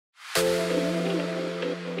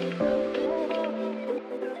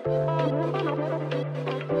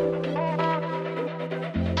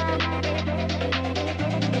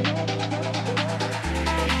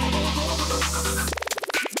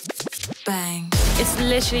Bang. It's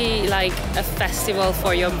literally like a festival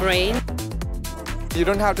for your brain. You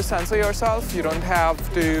don't have to censor yourself. You don't have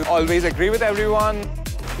to always agree with everyone.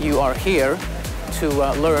 You are here to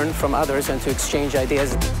learn from others and to exchange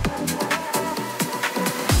ideas.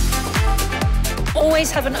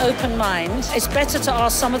 Always have an open mind. It's better to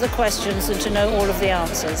ask some of the questions than to know all of the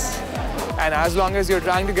answers. And as long as you're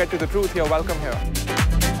trying to get to the truth, you're welcome here.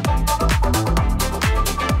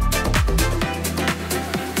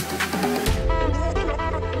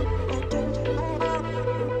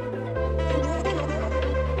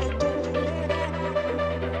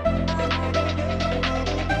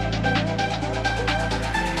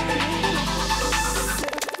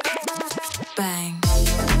 Bang.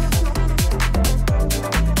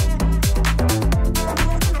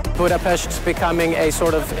 Budapest's becoming a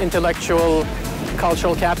sort of intellectual,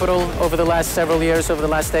 cultural capital over the last several years, over the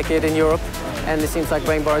last decade in Europe, and it seems like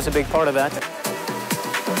Brain Bar is a big part of that.